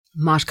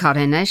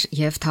Մարգարեներ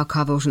եւ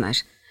թագավորներ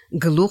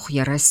գլուխ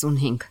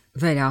 35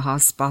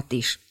 Վերահաս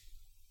պատիժ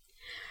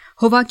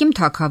Հովակիմ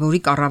թագավորի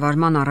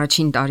կառավարման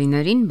առաջին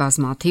տարիներին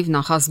բազմաթիվ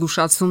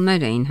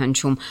նախազգուշացումներ էին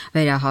հնչում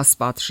վերահաս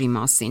պատժի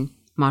մասին։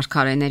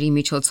 Մարգարեների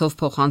միջոցով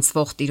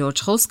փոխանցվող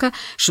տիրոջ խոսքը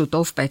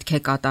շուտով պետք է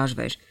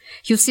կատարվեր։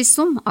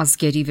 Հյուսիսում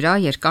ազգերի վրա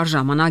երկար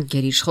ժամանակ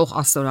գերիշխող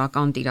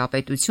ասորական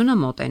տիրապետությունը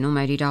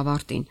մոտենում էր իր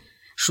ավարտին։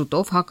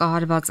 Շուտով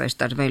հակահարված էր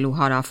տրվելու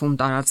հարավում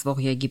տարածվող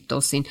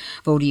Եգիպտոսին,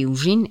 որի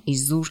ուժին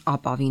իզուր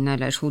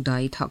ապավինել էր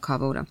Հուդայի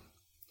թագավորը։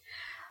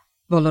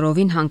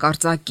 Բոլորովին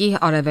հանկարծակի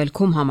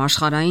արևելքում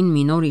համաշխարհային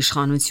մի նոր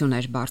իշխանություն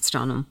էր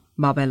բարձրանում՝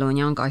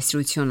 Բաբելոնյան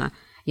կայսրությունը,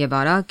 եւ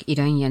արագ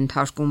իրեն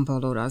ենթարկում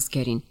բոլոր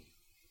ազգերին։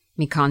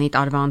 Մի քանի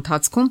տարվա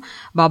ընթացքում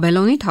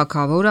Բաբելոնի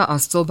թագավորը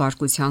Աստծո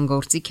բարկության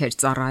գործիք էր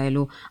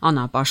ծառայելու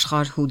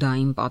անապաշխար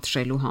Հուդային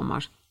պատժելու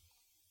համար։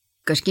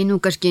 Կրկին ու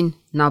կրկին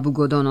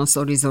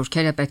Նաբուգոդոնոսորի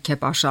զորքերը պետք է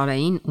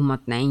պաշարեին ու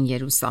մտնեին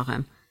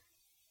Երուսաղեմ։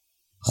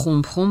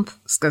 Խումբ,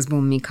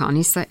 սկզբում մի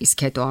քանիսը,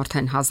 իսկ հետո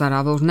արդեն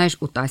հազարավորներ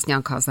ու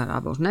տասնյակ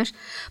հազարավորներ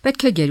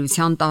պետք է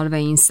գերության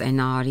տարվեին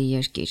Սենաարի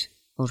երկիր,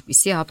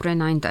 որպիսի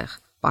ապրեն այնտեղ,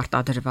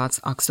 պարտադրված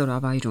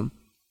աքսորավայրում։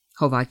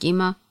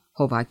 Հովակիմը,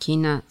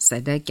 Հովակինը,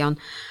 Սեդեկյան,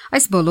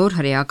 այս բոլոր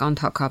հրեական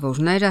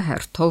թագավորները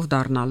հերթով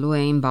դառնալու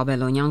էին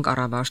Բաբելոնյան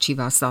կառավարչի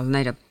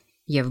վասալները,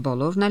 եւ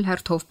բոլորն էլ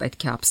հերթով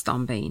պետք է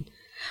ապստամբեին։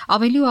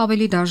 Ավելի ու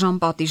ավելի դաժան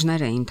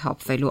պատիժներ էին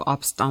թափվելու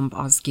ապստամբ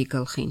ազգի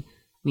գլխին,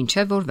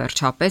 մինչև որ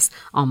վերջապես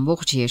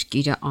ամբողջ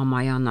երկիրը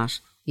ամայանար,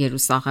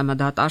 Երուսաղեմը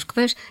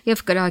դատարկվեր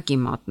եւ կրակի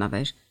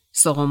մատնվեր,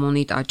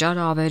 Սողոմոնի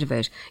տաճարը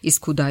ավերվեր,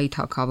 իսկ Հուդայի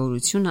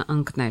թագավորությունը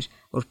ընկներ,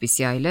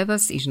 որպիսի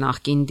այլևս իր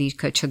նախկին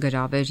դիրքը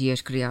չգրավեր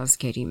երկրի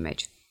ազգերի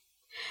մեջ։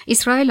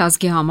 Իսրայել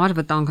ազգի համար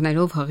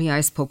վտանգներով հղի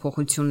այս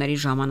փոփոխությունների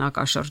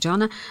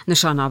ժամանակաշրջանը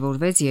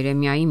նշանավորվեց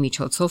Երեմիայի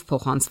միջոցով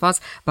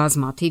փոխանցված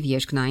բազմաթիվ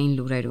երկնային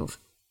լուրերով։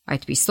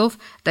 Այդպիսով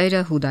Տերը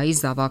Հուդայի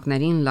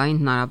զավակներին լայն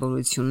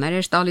հնարավորություններ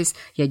էր տալիս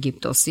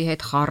Եգիպտոսի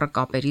հետ խառը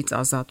կապերից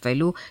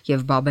ազատվելու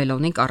եւ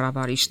Բաբելոնի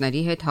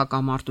կառավարիչների հետ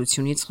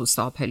հակամարտությունից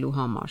խուսափելու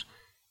համար։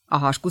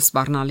 Ահարկու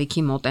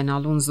սպառնալիքի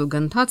մոտենալուն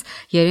զուգընթաց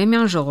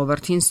Երեմիան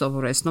ժողովրդին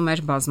սովորեցնում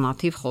էր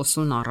բազմաթիվ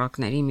խոսուն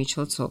առակների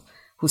միջոցով,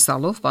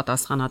 հուսալով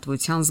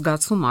պատասխանատվության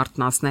զգացում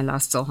արթնացնել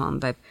Աստծո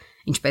հանդեպ,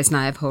 ինչպես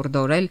նաև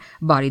հորդորել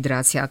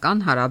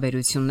բարիդրացիական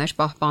հարաբերություններ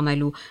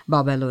պահպանելու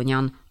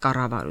Բաբելոնյան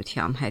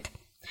կառավարության հետ։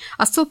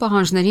 Աստծո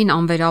պահանջներին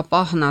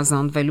անվերապահ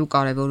հնազանդվելու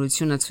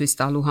կարևորությունը ցույց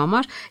տալու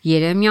համար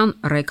Երեմիան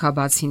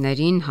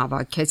ռեքաբացիներին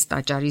հավաքեց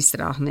տաճարի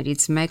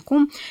սրահներից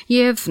մեկում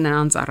եւ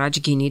նրանց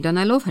առաջ գինի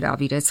դնելով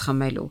հրավիրեց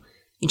խմելու։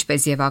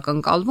 Ինչպես եւ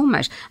ակնկալվում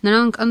էր,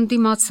 նրանք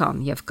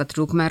ընդդիմացան եւ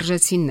կտրուկ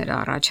մերժեցին նրա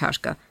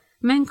առաջարկը։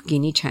 Մենք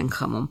գինի չենք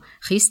խմում,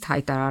 խիստ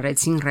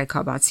հայտարարեցին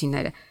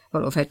ռեքաբացիները,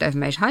 որովհետև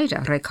մեր հայրը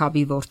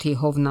Ռեքաբի որդի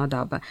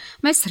Հովնադաբը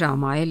մեզ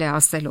հրամայել է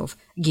ասելով.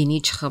 գինի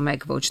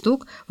չխմեք ոչ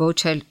դուք, ոչ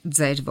էլ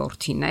ձեր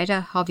որդիները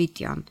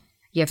հավիտյան։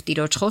 Եվ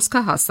Տիրոջ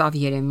խոսքը հասավ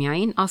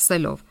Երեմիային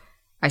ասելով.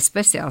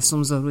 այսպես է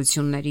ասում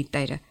զորությունների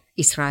Տերը,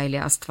 Իսրայելի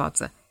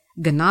Աստվածը.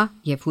 գնա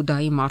եւ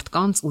Հուդայի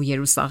մարդկանց ու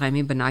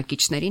Երուսաղեմի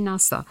բնակիչներին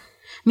ասա.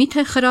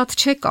 միթե խրատ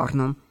չեք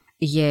առնում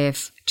եւ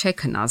չեք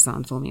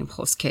հնազանդվում իմ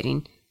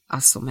խոսքերին,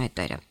 ասում է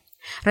Տերը։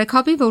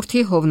 Ռեքաբի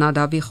որդի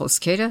Հովնադաբի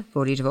խոսքերը,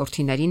 որ իր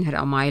որդիներին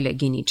հրամայել է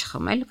գինի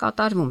չխմել,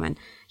 կատարվում են,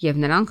 եւ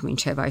նրանք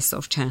մինչև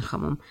այսօր չեն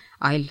խմում,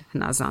 այլ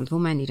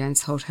հնազանդվում են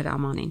իրենց հոր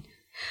հրամանին։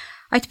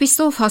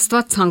 Այդպիսով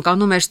Աստված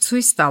ցանկանում էր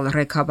ցույց տալ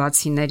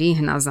ռեքաբացիների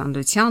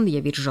հնազանդության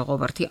եւ իր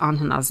ժողովրդի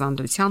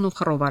անհնազանդության ու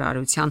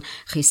խռովարարության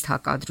խիստ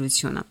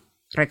հակադրությունը։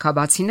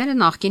 Ռեքաբացիները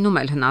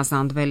նախկինում էլ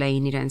հնազանդվել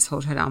էին իրենց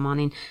հոր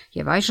հրամանին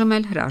եւ այժմ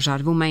էլ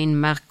հրաժարվում էին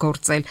մեղք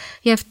գործել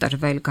եւ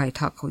տրվել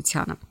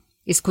գայթակղությանը։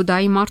 Իսկ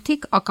Հուդայի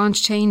մարդիկ ականջ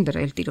չէին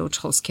դրել Տիրոջ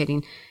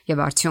խոսքերին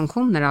եւ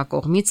արդյունքում նրա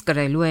կողմից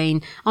կրելու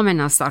էին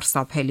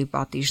ամենասարսափելի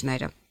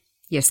պատիժները։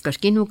 Ես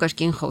կրկին ու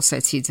կրկին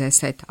խոսեցի ձեզ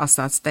հետ,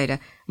 ասաց Տերը,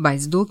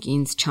 բայց դուք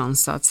ինձ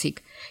չանսացիք,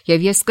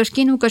 եւ ես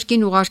կրկին ու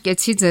կրկին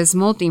ուղարկեցի ձեզ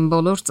մոտ իմ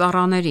բոլոր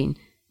ծառաներին,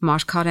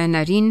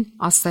 մարգարեներին,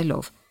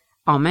 ասելով.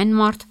 ամեն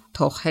մարդ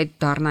թող հետ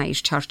դառնա իր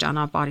չար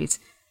ճանապարհից,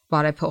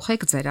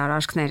 բարեփոխեք ձեր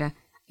արարքները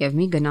եւ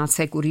մի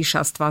գնացեք ուրիշ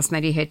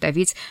աստվածների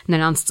հետևից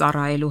նրանց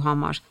ծառայելու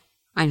համար։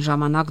 Այն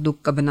ժամանակ դուք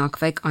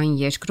կբնակվեք այն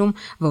երկրում,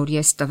 որ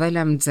ես տվել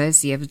եմ ձեզ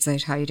եւ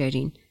ձեր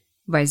հայրերին,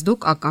 բայց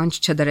դուք ականջ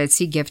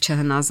չդրեցիք եւ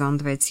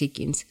չհնազանդվեցիք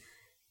ինձ։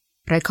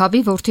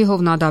 Ռեքաբի որդի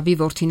Հովնադաբի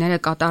որդիները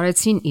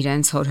կատարեցին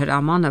իրենց հոր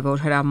հրամանը,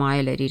 որ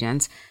հրամայել էր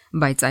իրենց,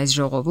 բայց այս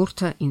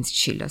ժողովուրդը ինձ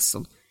չի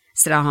լսում։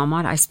 Սրա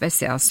համար այսպես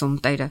է ասում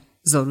Տերը,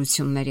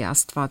 զորությունների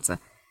Աստվածը,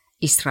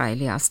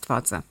 Իսրայելի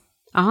Աստվածը.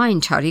 ահա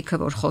ինչ արիքը,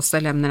 որ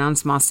խոսել եմ նրանց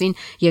մասին,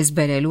 ես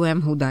բերելու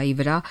եմ Հուդայի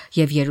վրա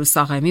եւ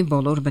Երուսաղեմի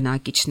բոլոր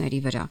բնակիչների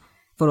վրա,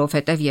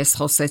 որովհետև ես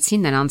խոսեցի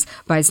նրանց,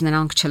 բայց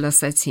նրանք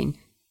չլսեցին,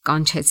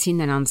 կանչեցի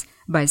նրանց,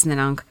 բայց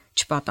նրանք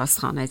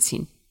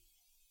չպատասխանեցին։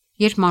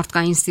 Երբ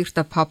մարդկային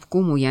սիրտը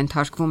փափկում ու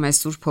ենթարկվում է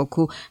Սուրբ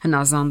Հոգու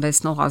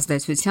հնազանդեցնող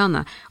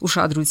ազդեցությանը,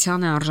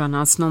 ուշադրության է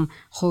արժանացնում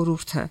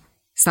խորհուրդը,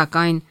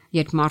 Սակայն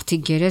երբ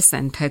մարդիկ գերես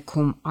են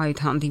թեքում այդ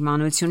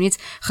հանդիմանությունից,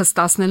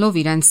 խստացնելով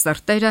իրենց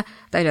սրտերը,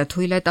 Տերը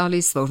թույլ է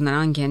տալիս, որ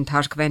նրանք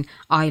ենթարկվեն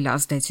այլ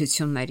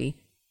ազդեցությունների։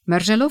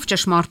 Մերժելով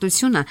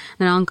ճշմարտությունը,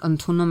 նրանք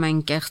ընդունում են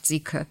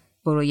կեղծիքը,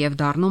 որը եւ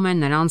դառնում է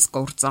նրանց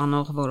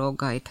կործանող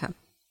որոգայթը։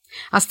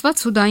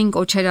 Աստված Հուդային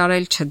կոչ էր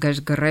արել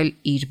չգրգռել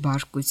իր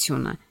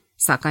բարկությունը,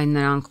 սակայն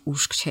նրանք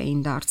ուշք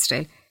չէին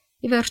դարձրել։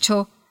 Ի վերջո,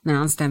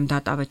 նրանց դեմ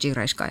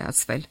դատավճիռ էր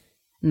կայացվել։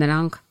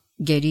 Նրանք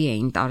գերի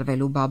էին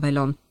տարվելու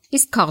Բաբելոն,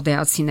 իսկ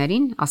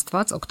քաղդեացիներին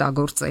Աստված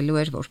օգտագործելու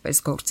էր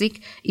որպես գործիք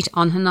իր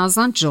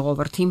անհնազանդ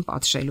ժողովրդին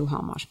պատժելու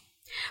համար։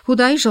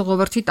 Հուդայի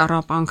ժողովրդի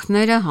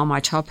տառապանքները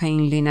համաչափ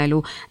էին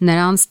լինելու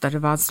նրանց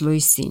տրված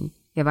լույսին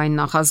եւ այն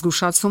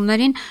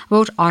նախազգուշացումներին,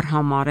 որ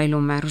արհամարել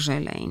ու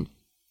մերժել էին։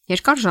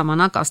 Երկար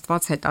ժամանակ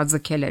Աստված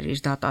հետաձգել էր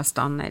իր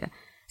դատաստանները,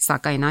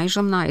 սակայն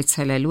այժմ նա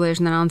այցելելու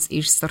էր նրանց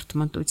իր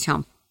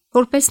սրտմտությամբ,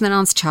 որպես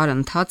նրանց չար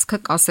ընթացքը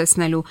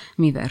կասեցնելու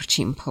մի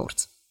վերջին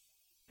փորձ։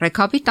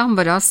 Ռեքաբի տան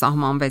վրա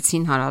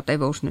սահմանվեցին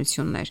հարատև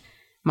օրհնություններ։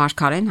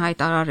 Մարգարեն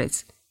հայտարարեց.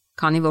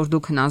 «Քանի որ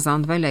դուք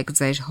հնազանդվել եք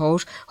ձեր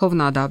հոր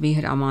Հովնադաբի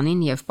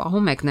հրամանին եւ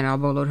պահում եք նրա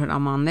բոլոր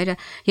հրամանները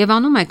եւ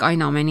անում եք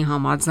այն ամենի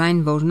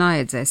համաձայն, որ նա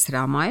է ձեզ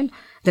հրամայել,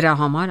 դրա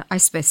համար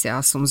այսպես է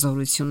ասում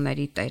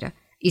զորությունների Տերը,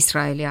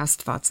 Իսրայելի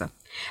Աստվածը.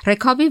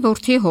 Ռեքաբի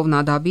որդի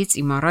Հովնադաբից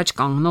իմ առաջ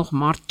կանգնող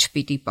մարդ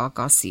չպիտի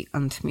պակասի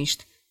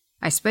ընդմիշտ»։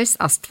 Այսպես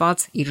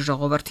Աստված իր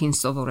ժողովրդին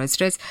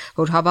սովորեցրեց,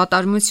 որ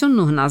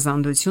հավատարմությունն ու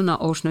հնազանդությունը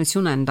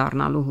օրհնություն են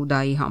դառնալու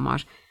Հուդայի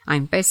համար,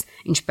 այնպես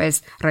ինչպես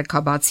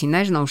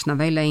ռեքաբացիներն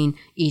օրհնվել էին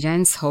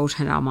իրենց հոր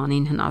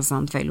հրամանին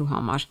հնազանդվելու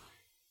համար։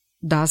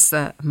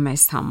 Դասը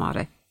մեզ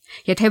համար է։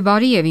 Եթե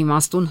բարի եւ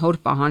իմաստուն հոր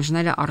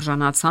պահանջները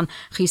արժանացան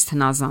խիստ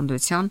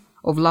հնազանդության,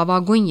 ով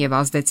լավագույն եւ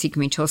ազդեցիկ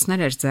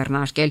միջոցներ էր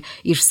ձեռնարկել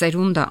իր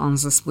սերունդը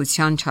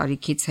անզսպության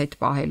չարիքից հետ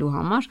պահելու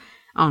համար,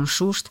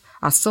 անշուշտ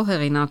Աստծո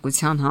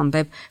հեղինակության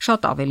հանդեպ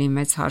շատ ավելի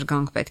մեծ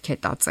հարգանք պետք է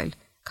տածել,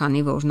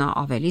 քանի որ նա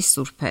ավելի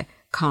սուրբ է,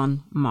 քան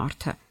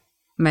մարդը։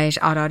 Մեր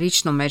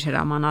արարիչն ու մեր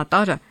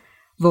հրամանատարը,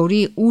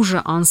 որի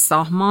ուժը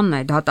անսահման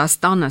է,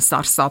 դատաստանը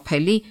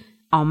սարսափելի,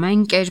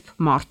 ամեն կերպ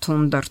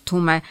մարդուն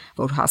դրթում է,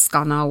 որ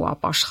հասկանա ու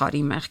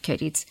ապաշխարի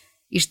մեղքերից։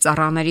 Իր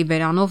ծառաների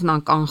բերանով նա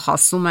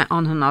կանխասում է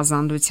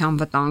անհնազանդության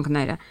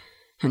վտանգները,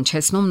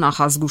 հնչեցնում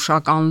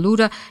նախազգուշական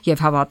լուրը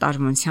եւ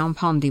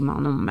հավատարմությամբ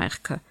հանդիմանում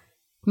մեղքը։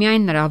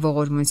 Միայն նրա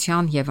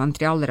ողորմության եւ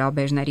ընտրյալ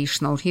լրաբերների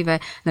շնորհիվ է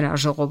նրա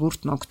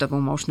ժողովուրդն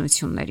օգտվում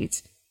օրհնություններից։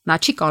 Նա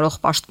չի կարող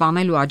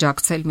պաշտպանել ու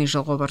աջակցել մի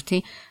ժողովրդի,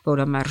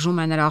 որը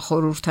մերժում է նրա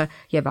խորհուրդը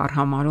եւ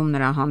արհամարում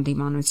նրա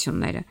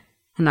հանդիմանությունները։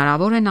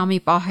 Հնարավոր է նա մի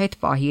պահ հետ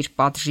պահի իր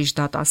պատժիժ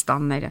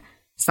դատաստանները,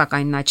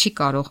 սակայն նա չի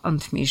կարող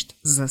ընդմիշտ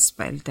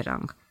զսպել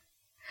դրանք։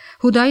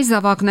 Հուդայի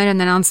զավակները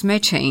նրանց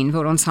մեջ էին,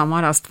 որոնց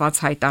համար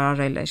Աստված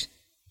հայտարարել էր.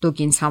 «Դուք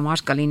ինձ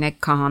համար կլինեք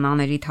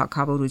քահանաների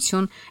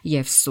թագավորություն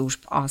եւ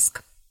սուրբ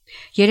ազգ»։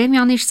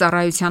 Երեմիան իր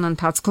ծառայության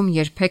ընթացքում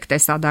երբեք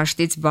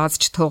տեսադաշտից բաց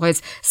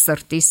չթողեց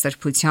սրտի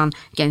սրբության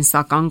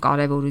կենսական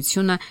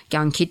կարևորությունը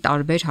կյանքի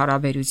տարբեր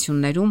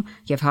հարաբերություններում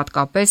եւ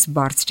հատկապես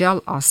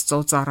բարձրյալ Աստծո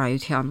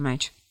ծառայության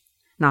մեջ։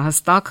 Նա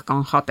հստակ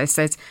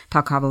կանխատեսեց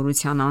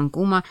թագավորության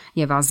անկումը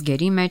եւ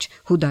ազգերի մեջ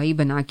Հուդայի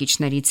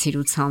բնակիչների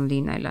ցիրուցան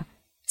լինելը,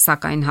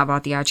 սակայն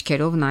հավատի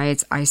աչքերով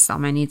նայեց այս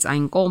ամենից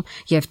այն կողմ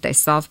եւ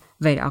տեսավ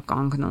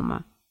վերականգնումը։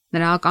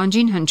 Նրա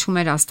ականջին հնչում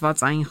էր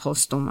Աստվածային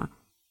խոստումը.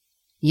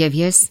 «Եվ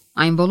ես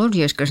այն բոլոր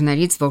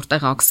երկրներից,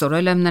 որտեղ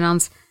աքսորել եմ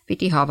նրանց,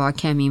 պիտի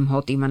հավաքեմ իմ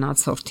հոտի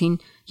մնացորդին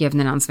եւ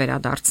նրանց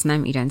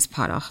վերադարձնեմ իրենց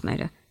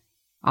փարախները»։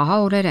 Ահա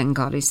օրեր են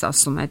գալիս,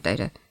 ասում է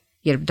Տերը,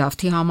 երբ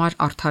Դավթի համար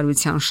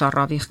արդարության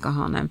շառավիղ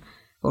կհանեմ,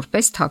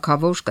 որպես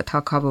թագավոր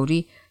կթագավորի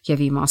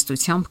եւ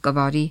իմաստությամբ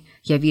կվարի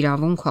եւ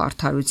իրավունք ու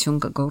արդարություն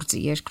կգործի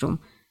երկրում։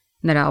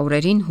 Նրա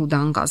օրերին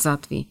Հուդան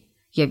կազատվի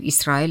եւ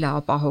Իսրայելը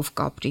ապահով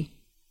կապրի։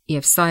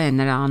 Եվ սա է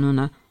նրա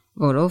անունը,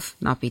 որով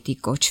նա պիտի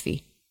կոչվի.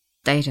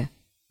 Տերը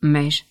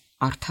մեր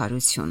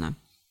արդարությունը։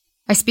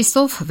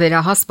 Այսպիսով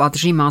վերահաս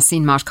պատժի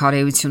մասին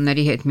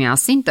մարգարեությունների հետ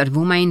միասին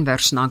տրվում էին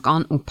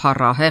վերջնական ու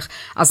փառահեղ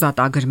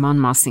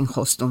ազատագրման մասին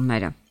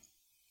խոստումները։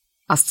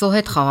 Աստծո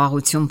հետ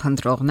խաղաղություն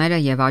փնտրողները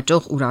եւ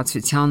աճող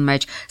ուրացության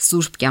մեջ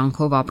սուրբ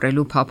կյանքով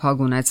ապրելու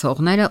փափագ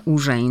ունեցողները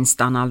ուժ էին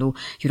ստանալու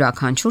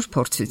յուրաքանչյուր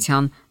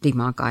փորձության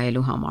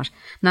դիմակայելու համար։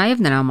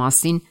 Նաեւ նրա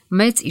մասին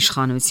մեծ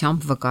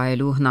իշխանությամբ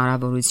վկայելու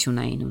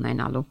հնարավորություն էին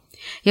ունենալու։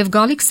 Եվ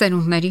գալիք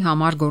սերունդների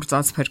համար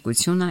գործած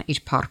փրկությունը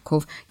իր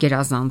փառքով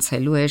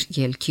գերազանցելու էր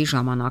ելքի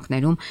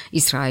ժամանակներում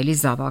Իսրայելի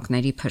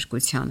զավակների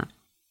փրկությանը։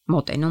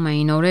 Մոտենում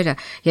էին օրերը,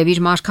 եւ իր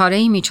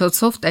մարգարեի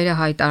միջոցով Տերը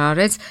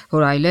հայտարարեց,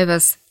 որ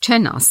այլևս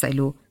չեն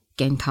ասելու.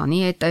 «Կենթանի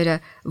է Տերը,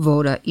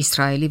 որը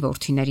Իսրայելի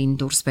որդիներին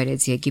դուրս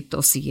բերեց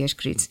Եգիպտոսի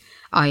երկրից»,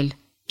 այլ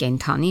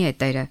 «Կենթանի է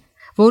Տերը,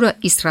 որը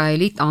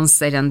Իսրայելի տան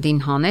սերնդին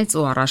հանեց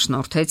ու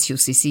առաջնորդեց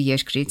Հյուսիսի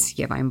երկրից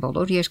եւ այն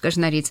բոլոր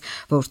երկրներից,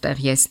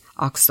 որտեղ ես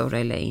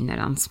աքսորել էի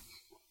նրանց»։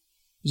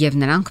 Եվ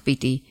նրանք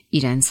պիտի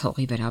իրենց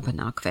հողի վրա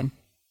բնակվեն։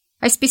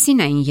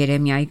 Այսպիսին էին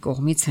Երեմիայի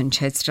կողմից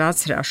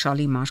հնչեցրած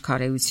հրաշալի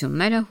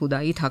մարգարեությունները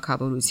Հուդայի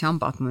թագավորության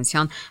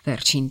պատմության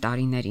վերջին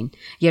տարիներին,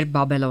 երբ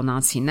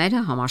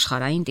բաբելոնացիները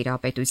համաշխարհային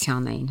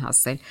տիրապետության էին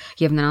հասել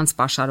եւ նրանց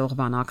պաշարող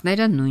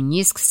բանակները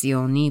նույնիսկ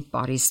Սիոնի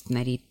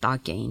պարիսպների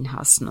տակ էին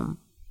հասնում։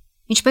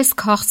 Ինչպես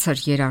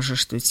քաղցր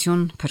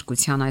երաժշտություն,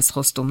 փրկության այս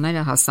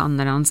խոստումները հասան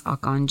նրանց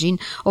ականջին,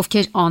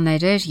 ովքեր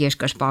աներեր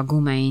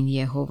երկրպագում էին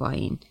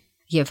Եհովային,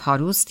 եւ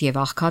հարուստ եւ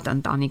աղքատ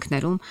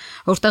ընտանիքներում,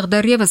 որտեղ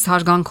դեռևս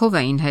հարգանքով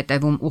էին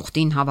հետևում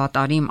ուխտին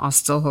հավատարիմ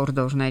Աստծո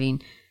հորդորներին,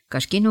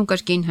 կրկին ու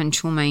կրկին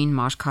հնչում էին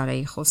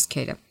մարգարեի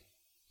խոսքերը։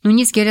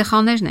 Նույնիսկ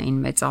երեխաներն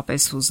էին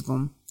մեծապես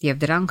հուզվում,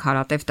 եւ դրանք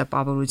հարատև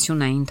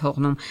տպավորություն էին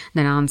թողնում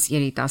նրանց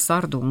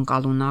երիտասարդ ու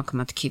ընկալունակ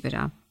մտքի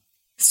վրա։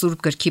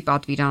 Սուրբ գրքի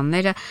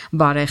պատվիրանները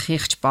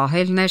բարեխիղճ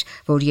պահելն էր,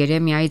 որ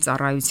Երեմիայի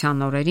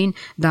ծառայության օրերին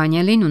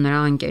Դանիելին ու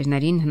նրա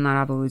ընկերներին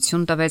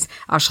հնարավորություն տվեց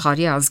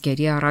աշխարհի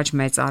ազգերի առաջ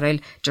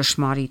մեծարել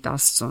ճշմարիտ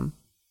Աստծուն։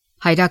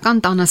 Հայրական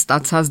տանը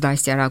ստացած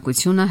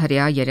դաստիարակությունը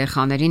հրեա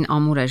երեխաներին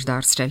ամուր էր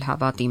դարձրել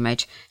հավատի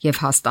մեջ եւ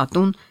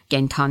հաստատուն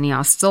կենթանի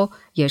Աստծո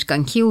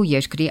երկնքի ու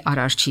երկրի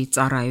արարչի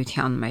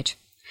ծառայության մեջ։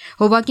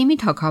 Հովակիմի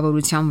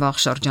թագավորության վաղ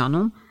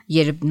շրջանում,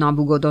 երբ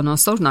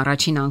Նաբուգոդոնոսորն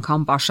առաջին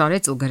անգամ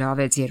պաշարեց ու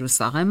գրավեց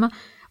Երուսաղեմը,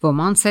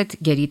 ոմանց հետ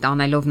գերի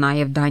տանելով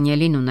նաև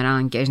Դանիելին ու նրա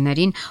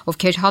ընկերներին,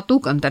 ովքեր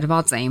հատուկ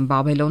ընտրված էին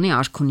Բաբելոնի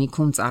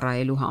արքունիքում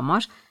ծառայելու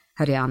համար,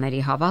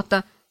 հրեաների հավատը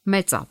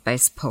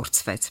մեծապես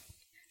փորձվեց։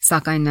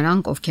 Սակայն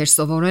նրանք, ովքեր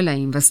սովորել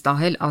էին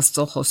վստահել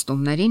Աստծո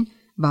խոստումներին,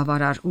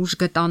 բավարար ուժ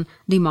գտան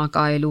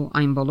դիմակայելու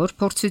այն բոլոր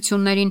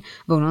փորձություններին,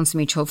 որոնց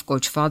միջով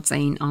կոչված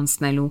էին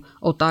անցնելու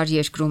օտար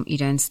երկրում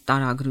իրենց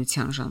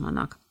տարագրության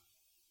ժամանակ։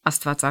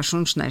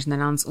 Աստվածաշունչն էր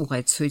նրանց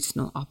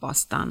ուղեցույցն ու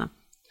ապաստանը։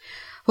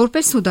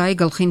 Որպես Հուդայի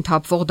գլխին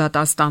թափվող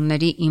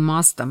դատաստանների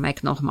իմաստը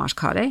մեկնող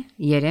մարգարե,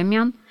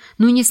 Երեմիան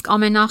նույնիսկ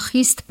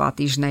ամենախիստ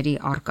պատիժների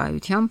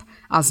արկայությամբ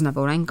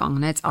ազնվորեն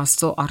կանգնեց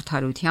Աստծո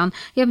արդարության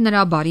եւ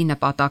նրա բարի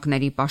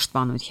նպատակների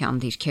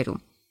պաշտպանության դիրքերում։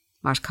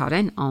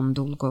 Մարգարեն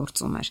անդուլ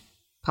գործում էր։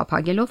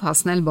 Փափագելով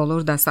հասնել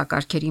բոլոր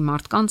դասակարգերի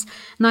մարդկանց,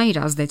 նա իր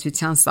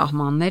ազդեցության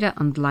սահմանները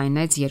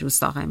ընդլայնեց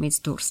Երուսաղեմից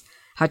դուրս,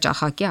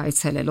 հաճախակի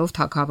այցելելով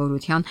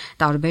թագավորության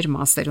տարբեր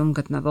մասերում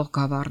գտնվող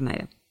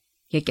գավառները։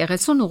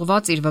 Եկեղեցուն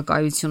ուղված իր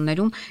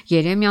վկայություններում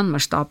Երեմիան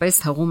մշտապես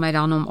հղում էր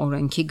անում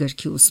օրենքի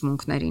գրքի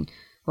ուսմունքներին,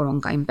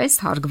 որոնք այնպես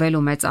հարգվել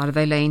ու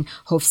մեծարվել էին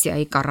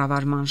Հովսեայի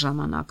կառավարման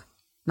ժամանակ։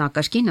 Նա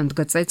կրկին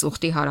ընդգծեց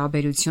ուխտի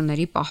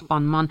հարաբերությունների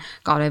պահպանման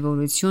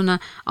կարևորությունը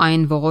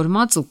այն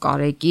ողորմած ու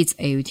կարեկից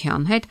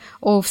էության հետ,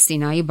 ով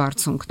Սինայի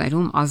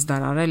բարձունքներում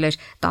ազդարարել էր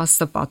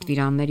 10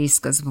 պատվիրանների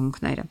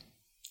սկզբունքները։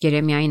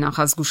 Երեմիայի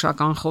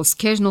նախազգուշական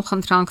խոսքերն ու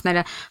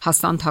խնդրանքները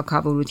հասան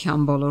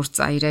թագավորության բոլոր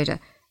ծայրերը,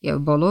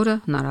 եւ բոլորը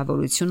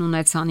հնարավորություն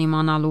ունեցան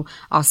իմանալու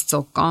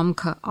Աստծո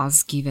կամքը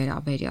ազգի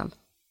վերաբերյալ։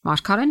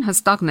 Մարգարեն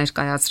հստակ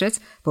ներկայացրեց,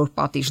 որ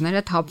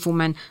պատիժները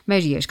թափվում են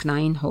մեր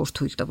երկնային հոր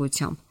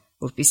թույլտվությամբ,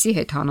 որպիսի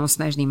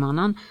հեթանոսներն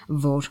իմանան,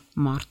 որ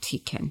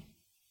մարդիկ են։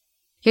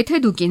 Եթե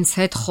դուք ինձ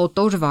հետ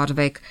խոտոր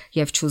վարվեք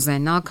եւ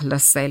չուզենաք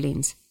լսել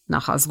ինձ,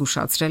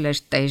 նախազգուշացրել էր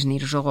Տերն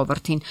իր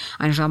ժողովրդին,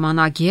 այն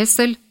ժամանակ ես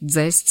էլ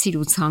ձեզ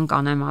ցիրուցան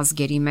կանեմ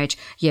ազգերի մեջ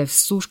եւ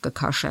սուր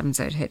կքաշեմ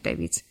ձեր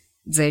հետևից։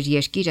 Ձեր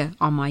երկիրը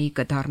ամայի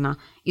կդառնա,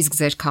 իսկ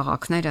ձեր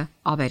քաղաքները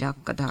ավերակ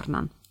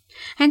կդառնան։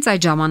 Հենց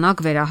այդ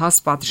ժամանակ վերահաս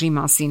պատժի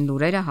մասին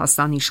լուրերը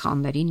հասան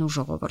իշխաններին ու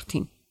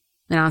ժողովրդին։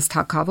 Նրանց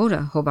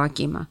թագավորը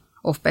Հովակիմը,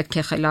 ով պետք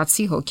է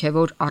խելացի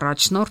հոգևոր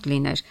առաջնորդ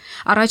լիներ,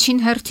 առաջին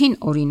հերթին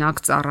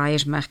օրինակ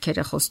ծառայեր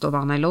մեղքերը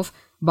խոստովանելով,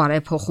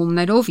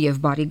 բարեփոխումներով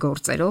եւ բարի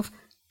գործերով,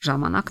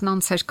 ժամանակն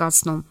անց էր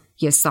կացնում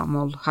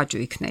եսամոլ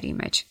հաճույքների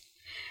մեջ։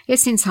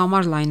 Ես ինձ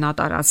համար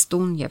լայնատարած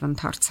տուն եւ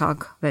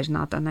ընդարձակ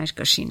վերնատներ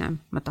կշինեմ,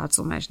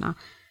 մտածում էր նա,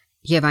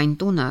 եւ այն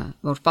տունը,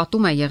 որ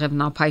պատում է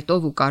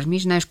եղևնափայտով ու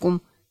կարմիր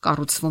ներկում,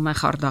 կառուցվում է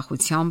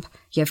խարդախությամբ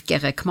եւ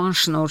կեղեքման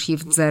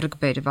շնորհիվ ձեռք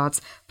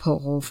բերված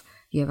փողով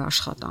եւ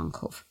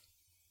աշխատանքով։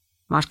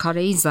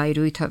 Մարգարեի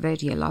զայրույթը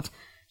վեր ելավ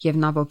եւ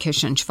նա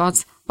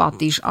ոգեշնչված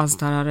պատիժ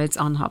ազդարարեց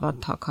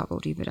անհավատ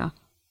թագավորի վրա։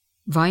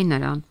 Վայ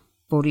նրան,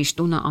 որ իր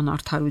տունը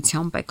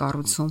անարդարությամբ է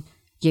կառուցում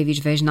եւ իր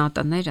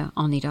վերնատները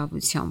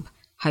անիրավությամբ,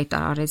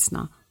 հայտարարեց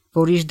նա,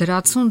 որ իր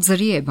դրացուն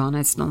ձրի է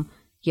բանեցնում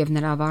եւ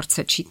նրա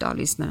վարձը չի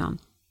տալիս նրան։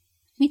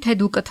 Միթե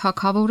դու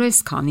կթագավորես,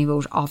 քանի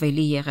որ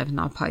ավելի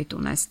եղևնափայտ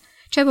ունես,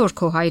 չէ՞ որ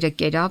քո հայրը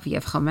կերավ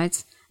եւ խմեց,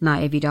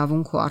 նաեւ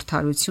իրավունք ու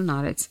արդարություն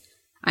արեց։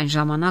 Այն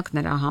ժամանակ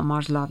նրա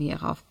համար լավ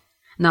եղավ։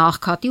 Նա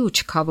աղքատի ու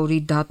չքավորի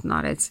դատն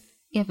արեց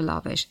եւ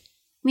լավ էր։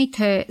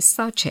 Միթե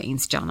սա չէ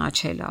ինձ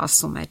ճանաչելը,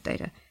 ասում է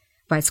Տերը,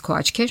 բայց քո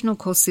աչքերն ու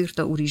քո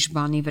սիրտը ուրիշ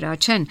բանի վրա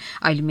չեն,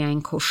 այլ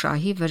միայն քո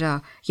շահի վրա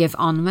եւ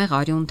անմեղ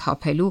արյուն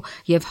թափելու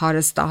եւ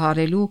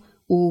հարստահարելու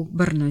ու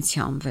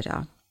բռնության վրա։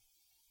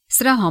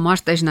 Սրա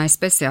համար Տերն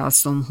այսպես է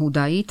ասում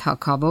Հուդայի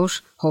թագավոր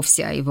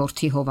Հովսեայի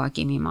որդի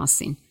Հովակիմի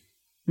մասին.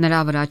 նրա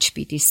վրա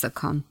չպիտի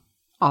սքան,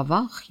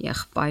 ավաղ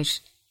եղբայր,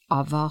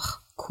 ավաղ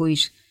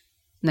քույր,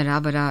 նրա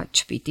վրա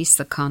չպիտի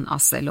սքան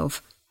ասելով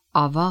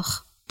ավաղ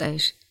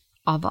Տեր,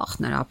 ավաղ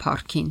նրա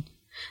փառքին,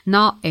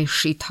 նա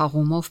էշի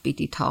թաղումով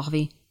պիտի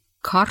թաղվի,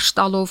 քարշ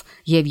տալով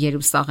եւ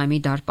Երուսաղեմի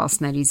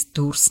դարպասներից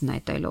դուրս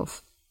նետելով։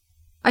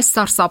 Այս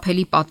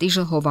սարսափելի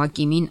պատիժը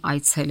Հովակիմին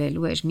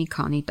այցելելու էր մի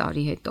քանի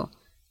տարի հետո,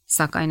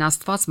 սակայն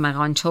Աստված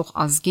մեղանչող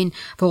ազգին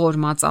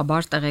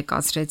ողորմածաբար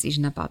տեղեկացրեց իր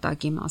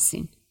նպատակի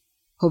մասին։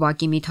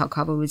 Հովակիմի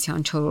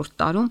թագավորության 4-րդ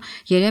տարում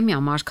Երեմիա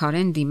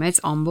մարգարեն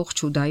դիմեց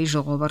ամբողջ Յուդայի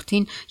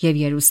ժողովրդին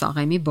եւ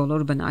Երուսաղեմի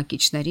բոլոր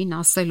բնակիչներին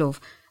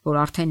ասելով, որ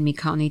արդեն մի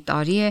քանի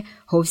տարի է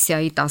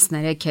Հովսեայի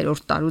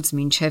 13-րդ տարուց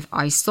մինչև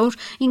այսօր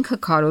ինքը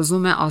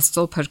քարոզում է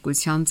Աստծո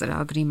փրկության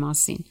ծրագրի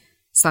մասին,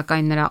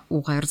 սակայն նրա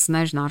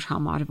ուղերձներն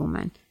արհամարվում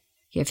են։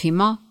 Եվ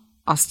հիմա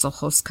Աստծո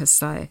խոսքը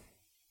սա է,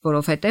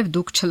 որովհետև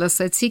դուք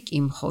չլսեցիք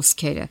իմ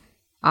խոսքերը,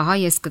 ահա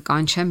ես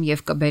կկանչեմ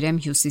եւ կբերեմ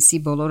Հյուսիսի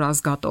բոլոր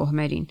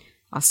ազգատոհներին,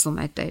 ասում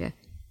է Տերը,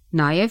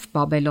 նաև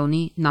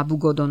Բաբելոնի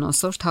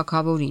Նաբուգոդոնոսոր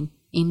թագավորին,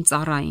 իմ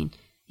ծառային,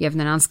 եւ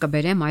նրանց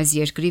կբերեմ այս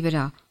երկրի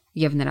վրա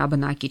եւ նրա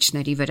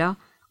բնակիչների վրա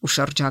ու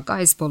շրջակա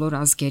այս բոլոր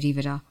ազգերի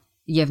վրա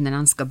եւ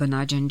նրանց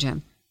կբնաջնջեմ,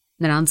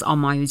 նրանց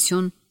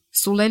ամայություն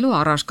սուլելու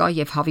առարկա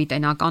եւ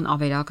հավիտենական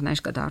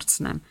ավերակներ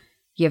կդարձնեմ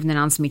եւ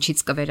նրանց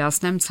միջից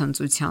կվերացնեմ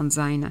ցնծության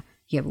ձայնը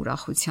եւ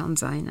ուրախության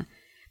ձայնը,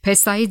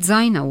 Փեսայի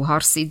ձայնը ու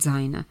հարսի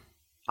ձայնը,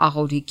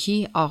 աղորիքի,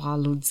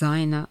 աղալու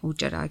ձայնը ու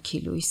ճրագի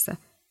լույսը։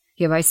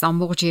 Եվ այս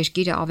ամբողջ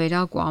երկիրը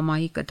ավերակ ու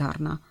ամայի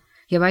կդառնա,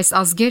 եւ այս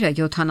ազգերը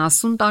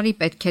 70 տարի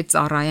պետք է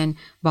ծառայեն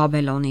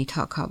Բաբելոնի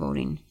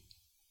թագավորին։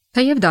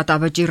 Թեև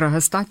դատավճիռը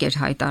հստակ էր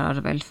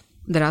հայտարարվել,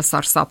 դրա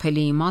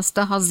սարսափելի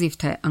իմաստը հազիվ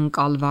թե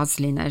ընկալված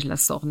լիներ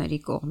լսողների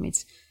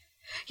կողմից։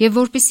 Եվ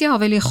որpիսի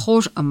ավելի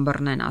խոր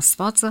ըմբռնեն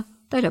ասվածը,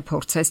 Տերը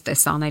փորձեց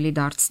տեսանելի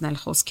դարձնել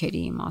խոսքերի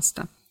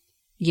իմաստը։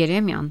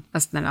 Երեմիան,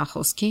 ըստ նրա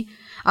խոսքի,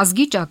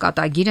 ազգի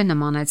ճակատագիրը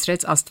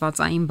նմանեցրեց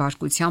աստվածային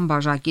բարկության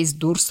բաժակից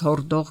դուրս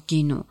հորդող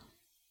գինու։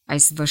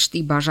 Այս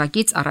վշտի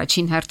բաժակից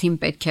առաջին հերթին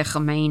պետք է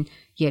խմեին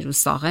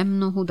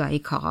Երուսաղեմն ու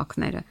Հուդայի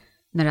քաղաքները,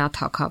 նրա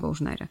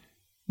թագավորները։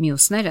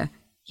 Մյուսները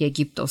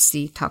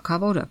Եգիպտոսի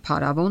թագավորը,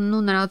 Փարավոնն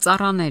ու նրա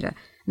ծառաները,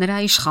 նրա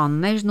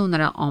իշխաններն ու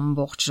նրա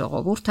ամբողջ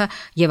ժողովուրդը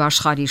եւ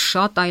աշխարհի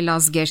շատ այլ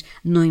ազգեր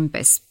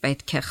նույնպես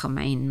պետք է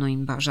խմեին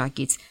նույն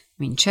բաժակից,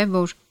 մինչեւ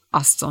որ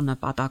Աստծո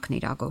նպատակն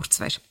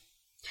իրագործվեր։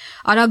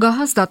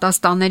 Արագահաս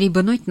դատաստանների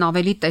բնույթն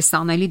ավելի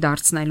տեսանելի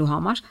դարձնելու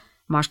համար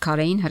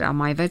մարգարեին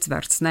հրամայվեց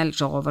վերցնել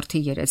ժողովրդի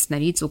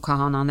երեցներից ու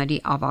քահանաների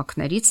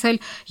ավագներից էլ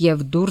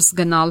եւ դուրս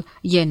գնալ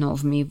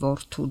Ենովմի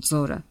որդու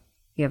ձորը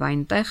եւ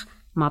այնտեղ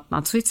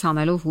մատնացույց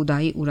անելով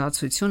Հուդայի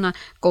ուրացությունը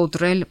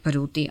կոտրել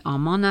բրուտի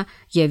ամանը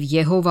եւ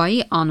Եհովայի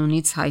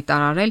անունից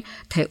հայտարարել,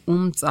 թե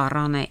ում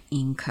ծառան է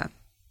ինքը։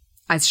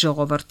 Այս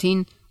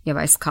ժողովրդին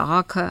եւ այս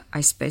քաղաքը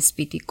այսպես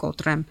պիտի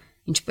կոտրեմ,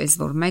 ինչպես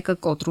որ մեկը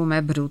կոտրում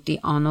է բրուտի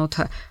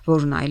անոթը,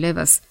 որն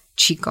այլևս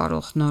չի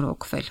կարող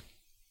նորոգվել։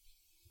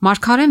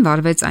 Մարգարեն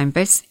վարվեց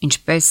այնպես,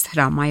 ինչպես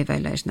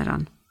հրամայվել էր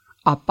նրան։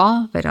 Ապա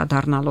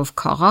վերադառնալով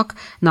քաղաք,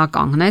 նա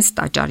կանգնեց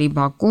տաճարի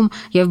բակում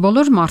եւ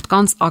բոլոր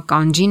մարդկանց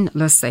ականջին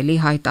լսելի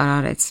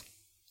հայտարարեց.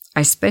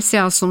 Այսպես է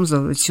ասում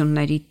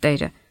զորությունների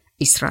Տերը,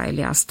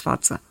 Իսրայելի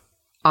Աստվածը.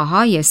 ահա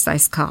ես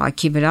այս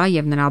քաղաքի վրա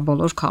եւ նրա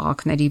բոլոր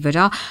քաղաքների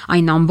վրա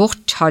այն ամբողջ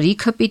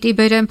չարիքը պիտի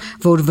բերեմ,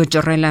 որ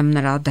վճռել եմ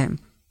նրա դեմ,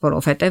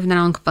 որովհետեւ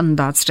նրանք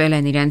պնդացրել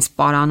են իրենց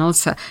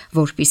պարանոցը,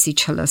 որպիսի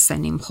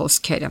չլսեն իմ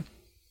խոսքերը։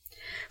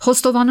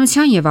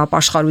 Խոստովանության եւ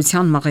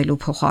ապաշխարության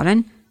մղելու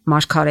փոխարեն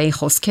մարգարեի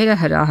խոսքերը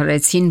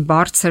հրահրեցին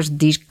բարձր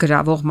դիրք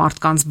գրավող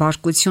մարդկանց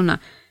բարկությունը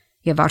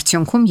եւ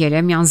արդյունքում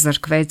Երեմիան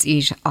զրկվեց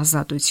իր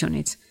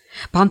ազատությունից։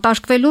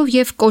 Բանտարկվելով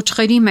եւ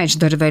կոճղերի մեջ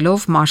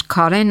դրվելով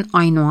մարգարեն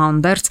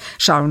այնուհանդերձ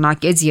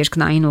շարունակեց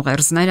երկնային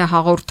ուղերձները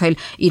հաղորդել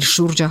իր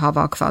շուրջը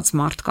հավաքված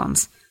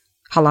մարդկանց։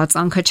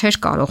 Հալածանքը չէր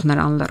կարող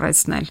նրան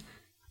լռեցնել։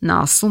 Նա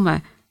ասում է,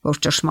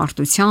 որ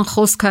ճշմարտության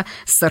խոսքը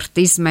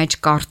սրտիս մեջ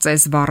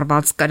կարծես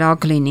վառված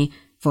կրակ լինի,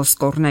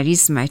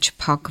 ոսկորներից մեջ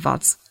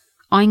փակված։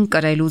 Այն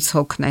կրելուց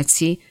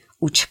հոգնեցի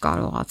ու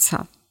չկարողացա։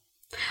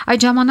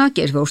 Այդ ժամանակ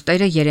էր, որ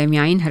Տերը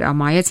Երեմիային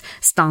հրամայեց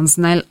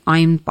ստանձնել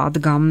այն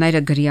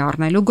падգամները գրի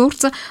առնելու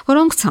գործը,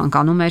 որոնք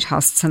ցանկանում էր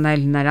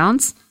հասցնել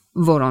նրանց,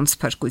 որոնց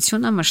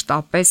փրկությունը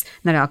մշտապես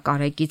նրա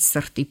կարեկից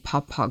սրտի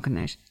փափագն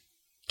էր։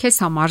 Քեզ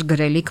համար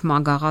գրելիք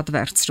մագաղատ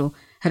վերցրու,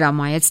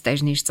 հրամայեց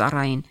Տերն իր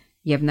ծառային,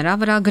 եւ նրա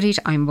վրա գրիր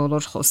այն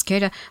բոլոր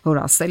խոսքերը,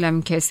 որ ասել եմ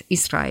քեզ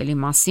Իսրայելի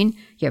մասին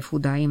եւ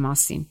Հուդայի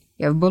մասին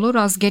եւ բոլոր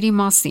ազգերի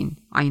մասին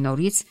այն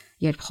օրից,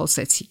 երբ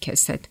խոսեցի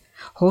քեզ հետ,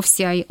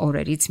 Հովսեայի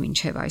օրերից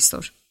մինչև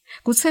այսօր։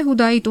 Գուցե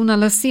Հուդայի տունը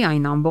լսի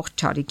այն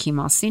ամբողջ չարիքի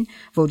մասին,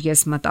 որ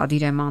ես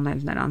մտադիր եմ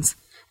անել նրանց,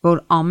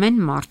 որ ամեն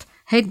մարդ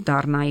հետ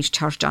դառնա իր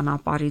չար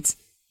ճանապարհից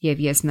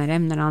եւ ես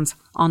ներեմ նրանց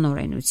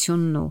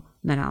անօրենությունն ու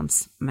նրանց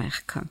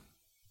մեղքը։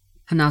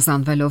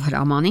 Հնազանդվելով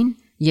հրամանին,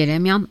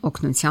 Երեմիան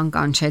օգնության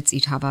կանչեց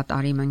իր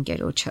հավատարիմ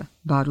ընկերոջը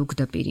Բարուք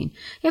դպիրին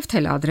եւ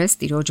թելադրեց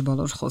Տիրոջ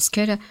բոլոր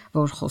խոսքերը,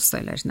 որ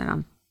խոսել էր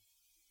նրան։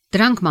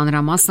 Դրանք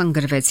մանրամասն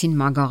գրվեցին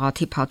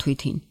մագաղաթի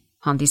փաթույթին,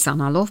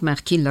 հանդիսանալով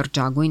մեղքի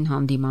լրջագույն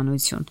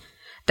հանդիմանություն,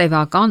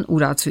 տևական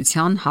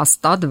ուրացության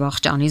հաստատ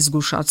վախճանի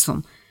զգուշացում,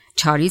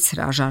 չարից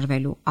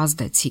հրաժարվելու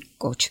ազդեցիկ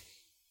կոչ։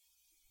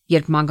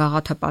 Երբ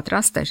մագաղաթը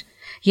պատրաստ էր,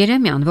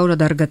 Երեմիան, որը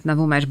դեռ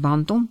գտնվում էր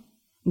բանտում,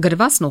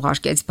 Գրվածն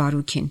ուղարկեց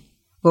Բարուքին,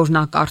 որ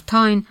նա կարդա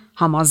այն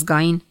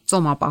համազգային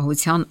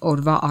ծոմապահության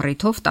օրվա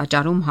առիթով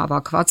տաճարում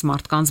հավաքված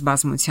մարդկանց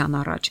բազմության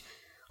առաջ,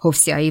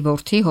 Հովսեայի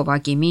որդի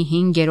Հովակիմի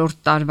 5-րդ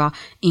տարվա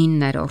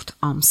 9-րդ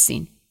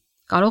ամսին։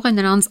 Կարող է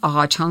նրանց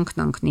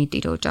աղաչանքն ընկնի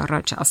Տիրոջ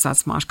առաջ,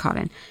 ասաց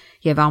Մարգարեն,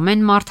 եւ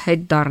ամեն մարդ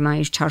հետ դառնա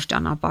իր չար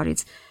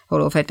ճանապարհից,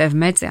 որովհետեւ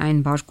մեծ է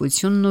այն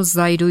բարկությունն ու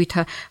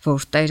զայրույթը,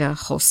 որ Տերը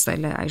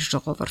խոսել է այս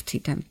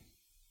ժողովրդի դեմ։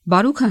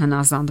 Բարուքը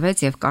հնազանդվեց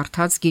եւ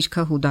կարդաց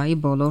գիրքը Հուդայի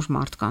բոլոր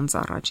մարդկանց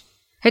առաջ։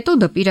 Հետո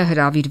դպիրը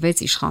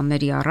հրավիրվեց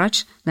իշխանների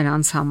առաջ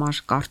նրանց համար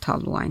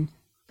կարդալու այն։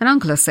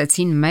 Նրանք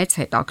լսեցին մեծ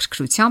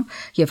հետաքրքրությամբ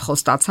եւ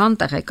խոստացան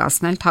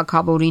տեղեկացնել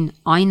թագավորին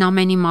այն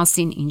ամենի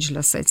մասին, ինչ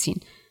լսեցին։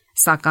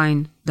 Սակայն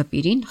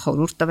դպիրին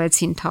խորհուրդ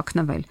տվեցին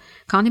թաքնվել,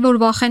 քանի որ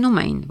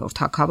վախենում էին, որ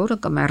թագավորը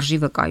կմերժի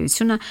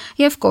վկայությունը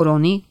եւ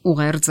կորոնի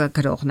ուղերձը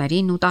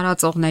գրողներին ու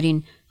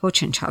տարածողներին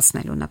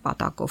ոչնչացնելու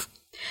նպատակով։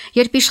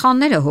 Երբ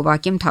իշխանները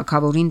Հովակիմ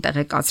թագավորին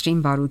տեղեկացրին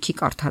Բարուքի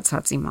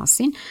կարդացածի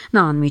մասին,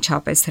 նա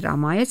անմիջապես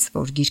հրամայեց,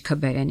 որ գիրքը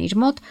բերեն իր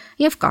մոտ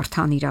եւ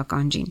կարդան իր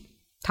ականջին։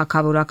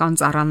 Թագավորական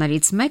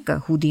ծառաներից մեկը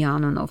Հուդի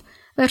անունով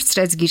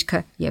վերցրեց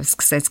գիրքը եւ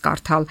սկսեց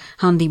կարդալ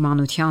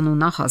հանդիմանության ու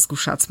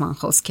նախազգուշացման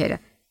խոսքերը։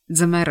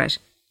 Ձմեռ էր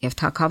եւ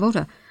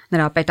թագավորը,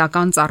 նրա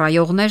պետական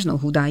ծառայողներն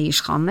ու Հուդայի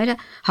իշխանները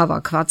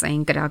հավաքված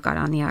էին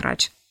գրակարանի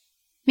առաջ։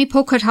 Մի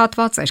փոքր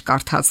հատված էր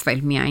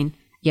կարդացվել միայն,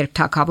 երբ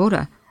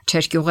թագավորը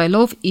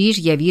չերկյուղելով իր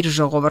եւ իր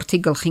ժողովրդի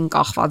գլխին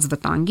կախված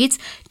վտանգից,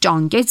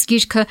 ճանկեց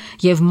գիրքը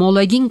եւ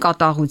մոլեգին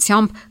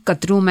կատաղությամբ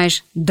կտրում էր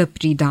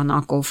դպրի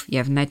դանակով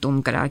եւ նետում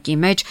կրակի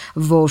մեջ,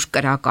 որ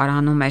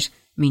կրակարանում էր,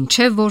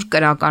 մինչեւ որ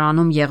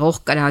կրակարանում եղող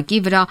կրակի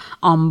վրա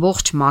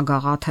ամբողջ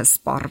մագաղաթը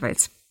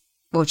սպառվեց։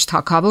 Ոչ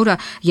թագավորը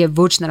եւ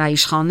ոչ նրա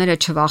իշխանները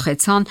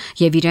չվախեցան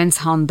եւ իրենց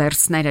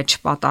հանդերձները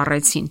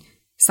չպատառեցին,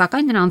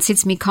 սակայն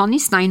նրանցից մի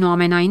քանիսն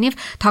այնուամենայնիվ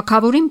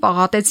թագավորին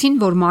պաղատեցին,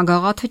 որ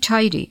մագաղաթը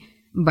չայրի,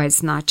 բայց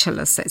նա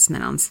չլսեց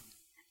նրանց։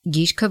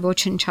 Գիրքը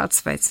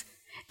ոչնչացվեց։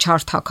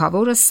 Չար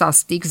թագավորը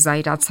սաստիկ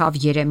զայրացավ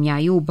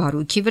Երեմիայի ու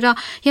Բարուքի վրա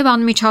եւ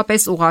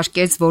անմիջապես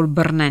ուղարկեց, որ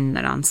բռնեն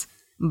նրանց,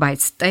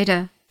 բայց Տերը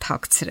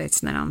թաքցրեց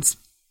նրանց։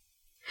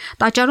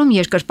 Տաճարում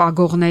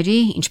երկրպագողների,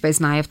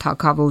 ինչպես նաև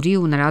թագավորի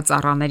ու նրա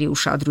ծառաների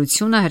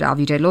ուշադրությունը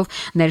հրավիրելով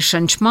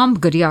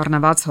ներշնչմամբ գրի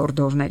առնված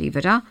հորդորների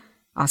վրա,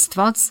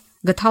 Աստված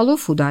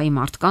գտալով Հուդայի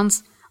մարդկանց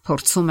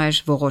փորձում էր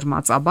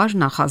ողորմածաբար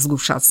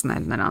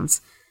նախազգուշացնել նրանց։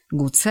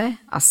 Գուցե,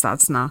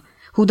 ասաց նա,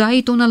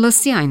 Հուդայի տունը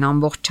լսի այն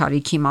ամբողջ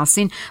չարիքի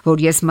մասին,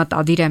 որ ես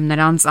մտադիր եմ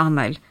նրանց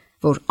անել,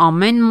 որ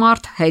ամեն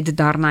մարդ հետ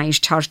դառնա իր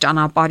չար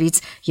ճանապարհից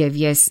եւ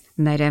ես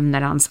ներեմ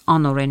նրանց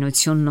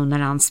անօրենությունն ու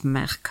նրանց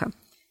մեղքը։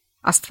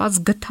 Աստված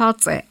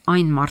գթած է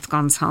այն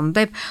մարդկանց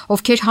հանդեպ,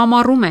 ովքեր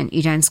համառում են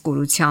իրենց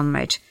կուրության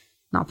մեջ։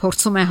 Նա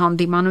փորձում է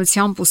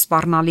հանդիմանությամբ ու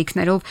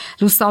սպառնալիքներով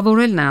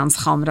լուսավորել նրանց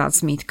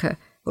խամրած միտքը,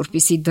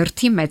 որպիսի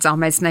դրթի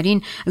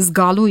մեծամեծներին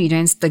զգալու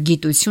իրենց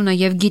տգիտությունը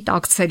եւ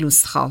գիտակցելու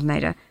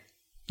սխալները։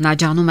 Նա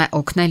ջանում է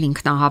օգնել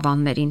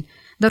ինքնահավաններին,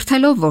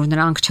 դրթելով, որ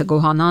նրանք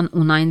չգոհանան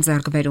ունայն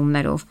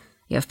ձեռքբերումներով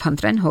եւ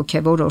փնտրեն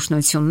հոգեվոր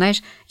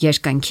օրհնություններ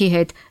երկնքի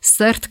հետ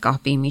սերտ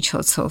կապի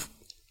միջոցով։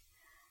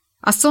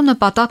 Աստծո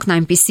նպատակն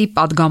այնպիսի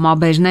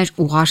падգամաբերներ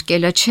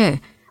ուղարկելը չէ,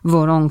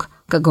 որոնք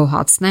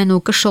կգոհացնեն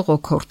ու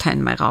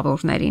կշողոքորթեն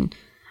մեղավորներին։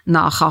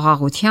 Նա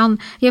խաղաղության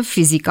եւ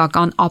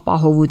ֆիզիկական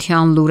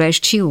ապահովության լուրեր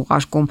չի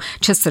ուղարկում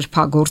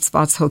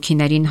չսրբագործված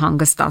հոգիներին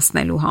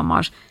հանգստացնելու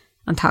համար։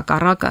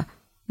 Ընդհակառակը,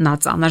 նա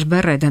ծանր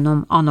բեռ է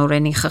դնում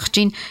անօրենի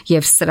խղճին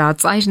եւ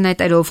սրածայր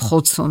նետերով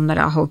խոցում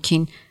նրա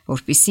հոգին,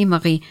 որպիսի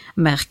մղի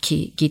մեղքի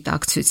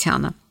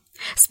գիտակցությանը։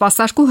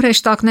 Սպասարկու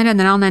հրեշտակները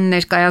նրան են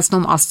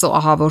ներկայացնում Աստծո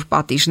ահավոր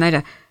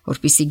պատիժները,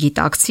 որպիսի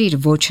գիտակցի իր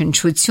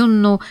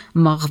ոչնչությունն ու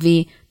մղվի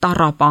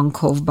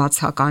տառապանքով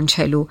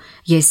բացականչելու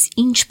ես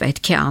ինչ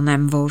պետք է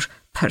անեմ, որ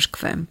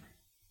փրկվեմ։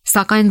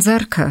 Սակայն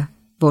ձեռքը,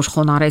 որ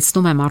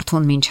խոնարեցնում է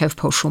մարդուն մինչև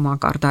փոշու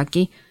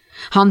մակարդակի,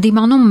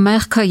 հանդիմանում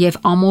մեղքը եւ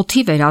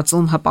ամոթի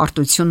վերածում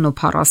հպարտությունն ու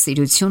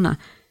փառասիրությունը,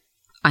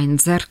 այն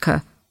ձեռքը,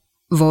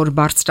 որ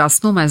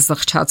բարձրացնում է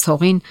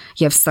զղջացողին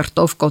եւ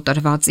սրտով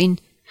կոտրվածին,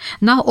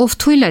 նա ով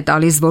թույլ է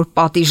տալիս, որ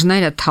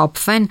պատիժները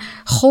թափվեն,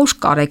 խոր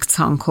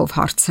կարեկցանքով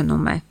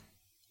հարցնում է.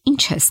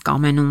 Ինչ ես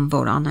կամենում,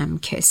 որ անեմ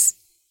քեզ։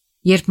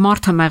 Երբ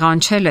մարդը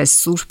մեղանչել է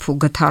սուրբ ու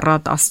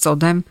գթառատ Աստծո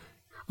դեմ,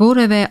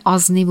 որևէ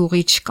ազնիվ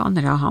ուղի չկա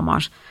նրա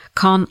համար,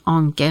 քան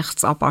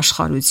անկեղծ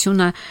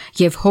ապաշխարությունը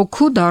եւ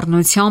հոգու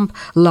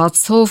դառնությամբ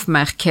լացով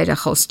մեղքերը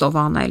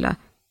խոստովանելը։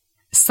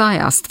 Սա է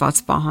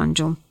Աստված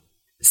պահանջում,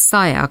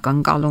 սա է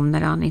ակնկալում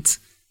նրանից՝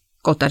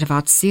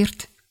 կոտրված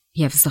սիրտ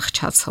եւ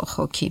զղջացող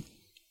հոգի։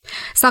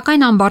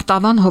 Սակայն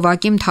ամբարտավան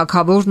Հովակիմ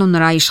թագավորն ու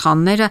նրա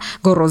իշխանները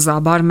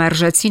գոռոզաբար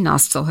մերժեցին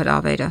Աստծո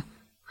հրավերը։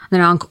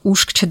 Նրանք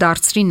ուշք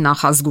չդարձրին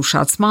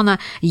նախազգուշացմանը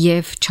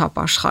եւ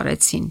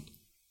չապաշխարեցին։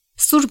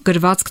 Սուրբ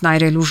գրվածքն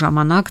այրելու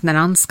ժամանակ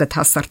նրանց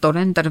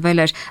գթասրտորեն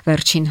տրվել էր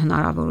վերջին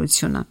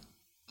հնարավորությունը։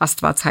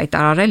 Աստված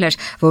հայտարարել էր,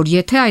 որ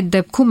եթե այդ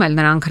դեպքում էլ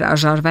նրանք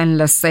հրաժարվեն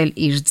լսել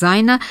իր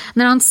ձայնը,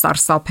 նրանց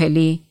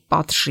սարսափելի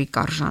պատժի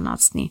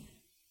կարժանացնի։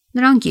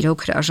 Նրանք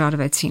իրոք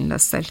հրաժարվեցին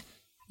լսել,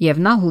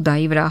 եւ նա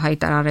Հուդայի վրա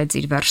հայտարարեց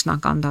իր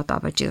վերջնական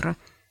դատավճիռը։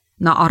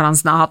 Նա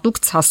առանձնահատուկ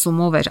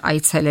ցասումով էր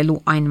այցելելու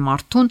այն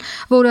մարդուն,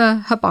 որը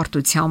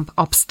հպարտությամբ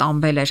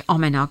ապստամբել էր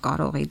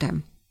ամենակարողի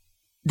դեմ։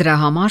 Դրա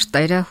համար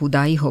Տերը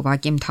Հուդայի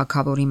Հովակիմ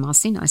թագավորի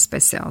մասին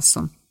այսպես է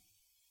ասում.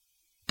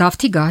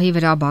 Դավթի գահի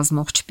վրա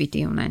բազմող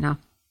չպիտի ունենա,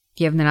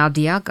 եւ նրա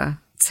դիակը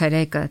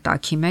ցերեկը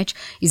տաքի մեջ,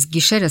 իսկ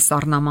գիշերը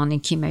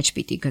սառնամանիքի մեջ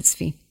պիտի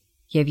գցվի,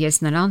 եւ ես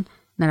նրան,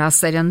 նրա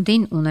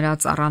սերնդին ու նրա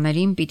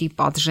ծառաներին պիտի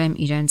պատժեմ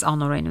իրենց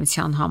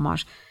անօրենության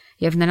համար,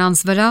 եւ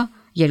նրանց վրա,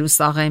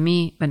 Երուսաղեմի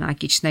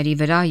բնակիչների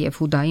վրա եւ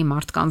Հուդայի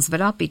մարդկանց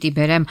վրա պիտի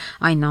բերեմ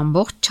այն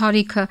ամբողջ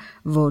չարիքը,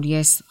 որ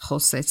ես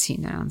խոսեցի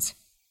նրանց։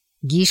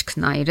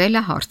 Գիրքն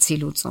այրելը հարցի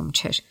լուծում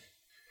չէր։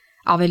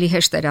 Ավելի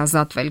հեշտ էր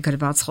ազատվել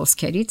գրված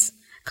խոսքերից,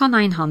 քան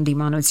այն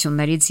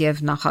հանդիմանություններից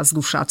եւ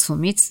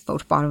նախազգուշացումից,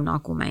 որ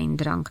պարունակում էին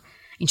դրանք,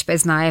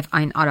 ինչպես նաեւ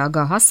այն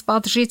արագահաս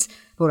պատժից,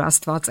 որ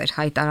Աստված էր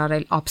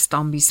հայտարարել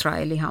ապստամբ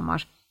Իսրայելի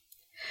համար։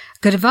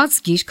 Գրված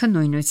գիրքը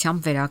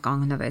նույնությամբ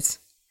վերականգնվեց։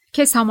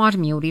 Քեզ համար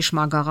մի ուրիշ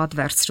մագաղատ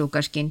վերցրու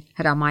կրկին,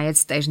 հրամայեց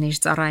Տերն իր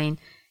ծառային,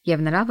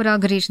 եւ նրա վրա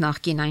գրիր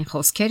նախկին այն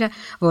խոսքերը,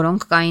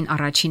 որոնք կային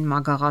առաջին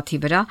մագաղաթի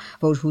վրա,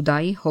 որ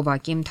Հուդայի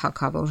Հովակիմ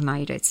թագավորն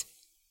այրեց։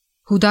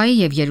 Հուդայի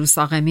եւ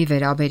Երուսաղեմի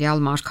վերաբերյալ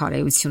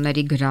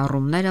մարգարեությունների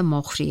գրառումները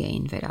մոխրի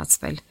էին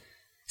վերածվել,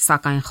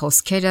 սակայն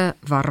խոսքերը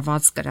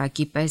վառված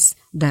կրակի պես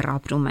դեռ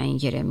ապրում էին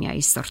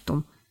Երեմիայի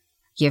սրտում,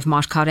 եւ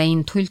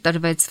մարգարեին թույլ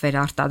տրվեց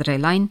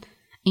վերարտադրել այն,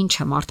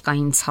 ինչը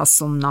մարդկային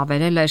ցասումն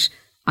ավերել էր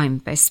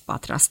այնպես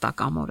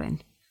պատրաստակամորեն։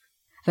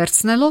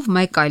 Վերցնելով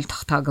մեկ այլ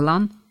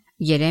թղթագլան,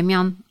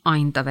 Երեմիան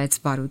այն տվեց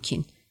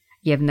Բարուքին,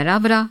 եւ նրա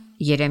վրա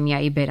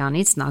Երեմիայի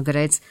բերանից նա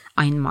գրեց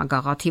այն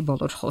մագաղաթի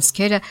բոլոր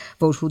խոսքերը,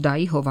 որ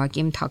Հուդայի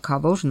Հովակիմ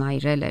թագավորն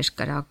այրել էր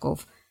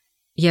կրակով,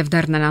 եւ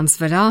դեռ նրանց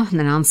վրա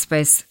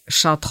նրանցպես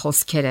շատ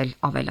խոսքեր էլ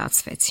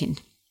ավելացվեցին։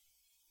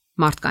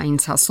 Մարդկային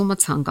ցասումը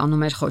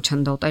ցանկանում էր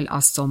խոչընդոտել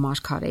Աստծո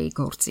մարգարեի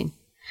գործին,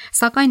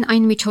 սակայն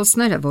այն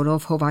միջոցները,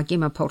 որով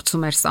Հովակիմը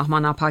փորձում էր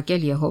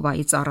սահմանափակել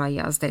Եհովայի ծառայի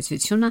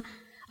ազդեցությունը,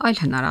 այլ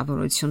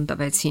հնարավորություն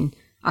տվեցին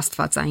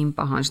աստվածային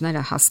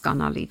պահանջները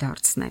հասկանալի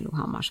դարձնելու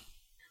համար։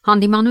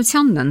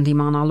 Հանդիմանությանն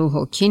ընդդիմանալու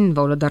հոգին,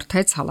 որը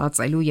դրթեց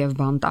հալածելու եւ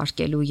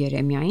բանտարկելու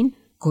Երեմիային,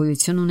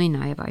 գոյություն ունի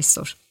նաեւ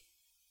այսօր։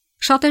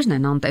 Շատերն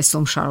են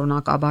անտեսում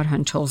շարունակաբար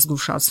հնչող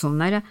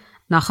զգուշացումները,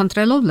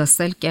 նախընտրելով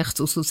լսել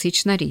կեղծ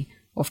ուսուցիչների,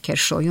 ովքեր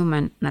շոյում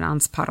են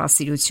նրանց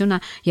փառասիրությունը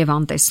եւ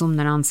անտեսում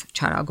նրանց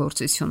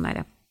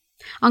չարագործությունները։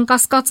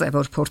 Անկասկած է,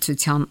 որ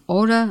փորձության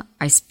օրը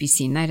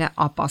այսպիսիները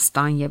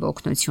ապաստան եւ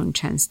օգնություն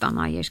չեն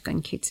ստանա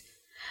երկնքից։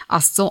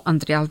 Աստծո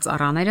ընտրյալ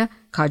ծառաները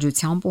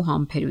քաջությամբ ու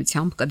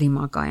համբերությամբ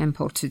կդիմակայեն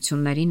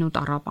փորձություններին ու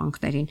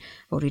տառապանքներին,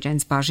 որ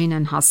իրենց բաժին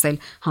են հասել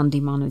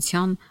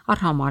հանդիմանության,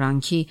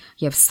 արհամարանքի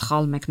եւ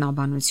սխալ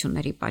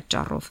մեկնաբանությունների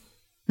պատճառով։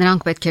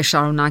 Նրանք պետք է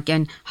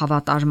շարունակեն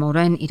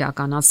հավատարմորեն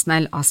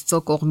իրականացնել Աստծո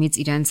կողմից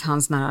իրենց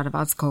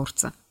հանձնարարված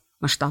գործը,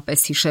 մշտապես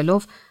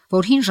հիշելով,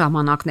 որ հին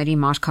ժամանակների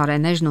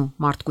մարգարեներն ու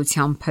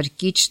մարդկության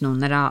փրկիչն ու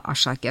նրա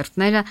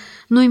աշակերտները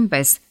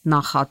նույնպես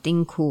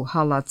նախատինք ու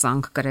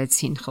հալածանք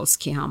կրեցին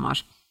խոսքի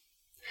համար։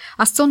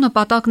 Աստծո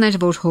նպատակն էր,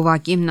 որ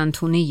Հովակիմն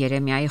ընդունի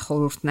Երեմիայի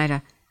խորհուրդները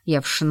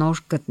եւ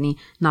շնորհք գտնի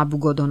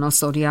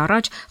Նաբուգոդոնոսորի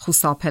առաջ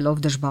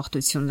խուսափելով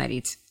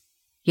դժբախտություններից։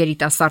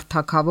 Երիտասարդ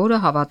թագավորը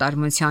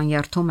հավատարմության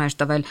երթում էր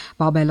տվել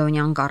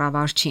բաբելոնյան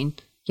կառավարչին,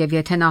 եւ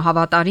եթե նա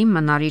հավատարիմ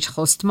մնար իր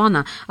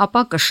խոստմանը,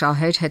 ապա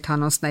կշահեր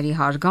հեթանոսների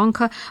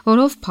հարգանքը,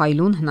 որով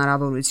փայլուն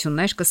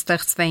հնարավորություններ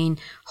կստեղծվեին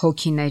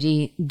հոգիների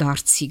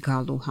դարձի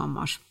գալու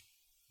համար։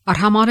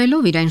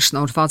 Արհամարելով իրեն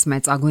շնորհված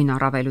մեծագույն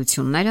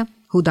առավելությունները,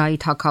 Հուդայի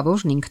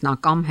թագավորն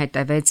ինքնակամ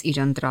հետևեց իր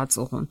ընտրած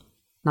ուղուն։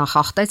 Նա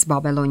խախտեց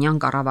բաբելոնյան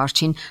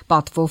կառավարչին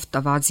պատվով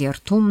տված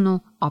երթումն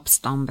ու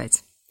ապստամբեց։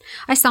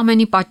 Այս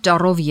ամենի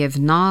պատճառով եւ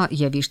նա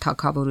եւ իր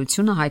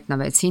թագավորությունը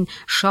հայտնվեցին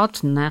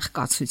շատ նեղ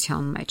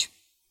կացության մեջ։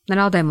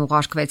 Նրա դեմ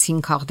ուղարկվեցին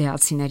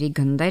քաղդեացիների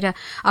գնդերը,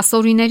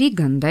 ասորիների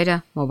գնդերը,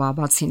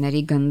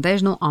 մովաբացիների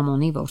գնդերն ու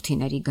ամոնի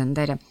որդիների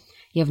գնդերը,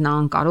 եւ նա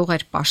անկարող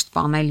էր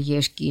պաշտպանել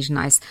երկիրն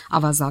այս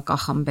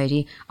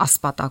ավազակախմբերի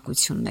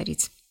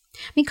ասպատակություններից։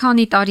 Մի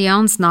քանի տարի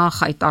անց նա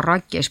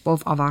խայտառակ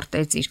կերպով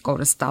ավարտեց իր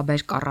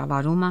կորստաբեր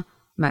կառավարումը,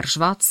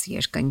 մերժված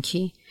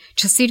երկնքի,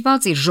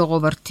 չսիրված իր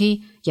ժողովրդի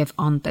եւ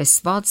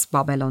անտեսված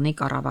Բաբելոնի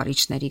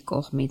կառավարիչների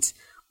կողմից,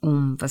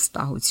 ում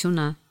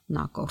վստահությունը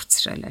նա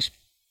կորցրել էր։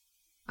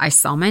 Այս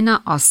ամենը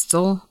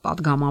Աստծո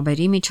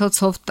պատգամաբերի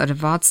միջոցով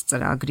տրված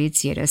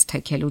ծրագրից երես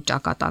թեքելու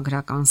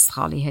ճակատագրական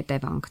սխալի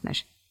հետևանքն էր։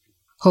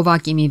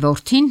 Հովակիմի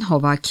որդին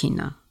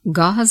Հովակինը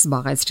գահը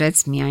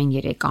զբաղեցրեց միայն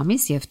 3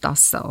 ամիս եւ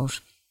 10 օր։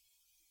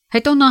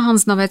 Հետո նա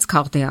հանձնվեց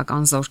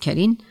քաղդեական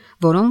զորքերին,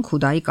 որոնք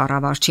Հուդայի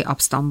կառավարչի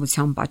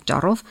ապստամբության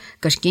պատճառով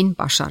կրկին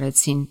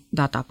պաշարեցին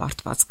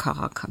դատապարտված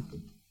քաղաքը։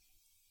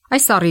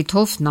 Այս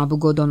առիթով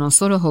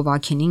Նաբուգոդոնոսորը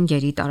Հովակինին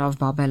գերի տարավ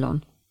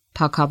Բաբելոն,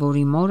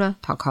 թագավորի մորը,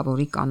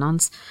 թագավորի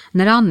կանանց,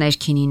 նրա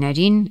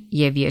ներքինիներին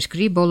եւ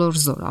երկրի բոլոր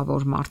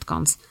զորավոր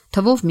մարդկանց,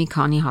 թվով մի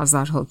քանի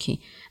հազար հոգի,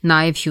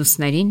 նաեւ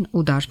հյուսներին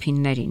ու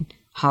դարբիններին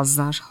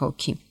 1000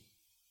 հոգի։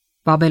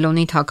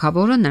 Բաբելոնի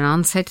թագավորը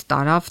նրանց հետ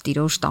տարավ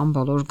տիրոջ տան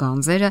բոլոր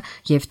գանձերը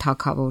եւ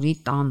թագավորի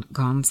տան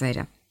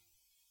գանձերը։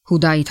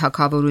 Հուդայի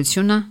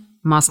թագավորությունը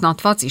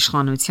մասնատված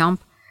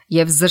իշխանությամբ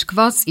եւ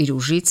զրկված իր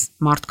ուժից,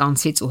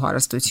 մարդկանցից ու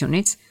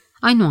հարստությունից,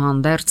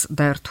 այնուհանդերձ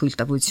դեռ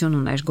թույլտվություն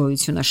ուներ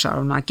գոյությունը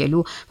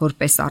շարունակելու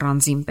որպես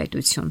առանձին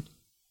պետություն։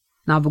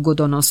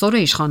 Նաբուգոդոնոսորը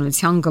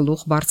իշխանության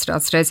գլուխ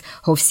բարձրացրեց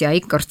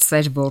Հովսեայի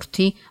կրտսեր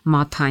որդի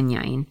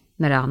Մաթանյային,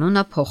 նրա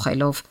անունը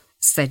փոխելով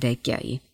Սեդեկիայի։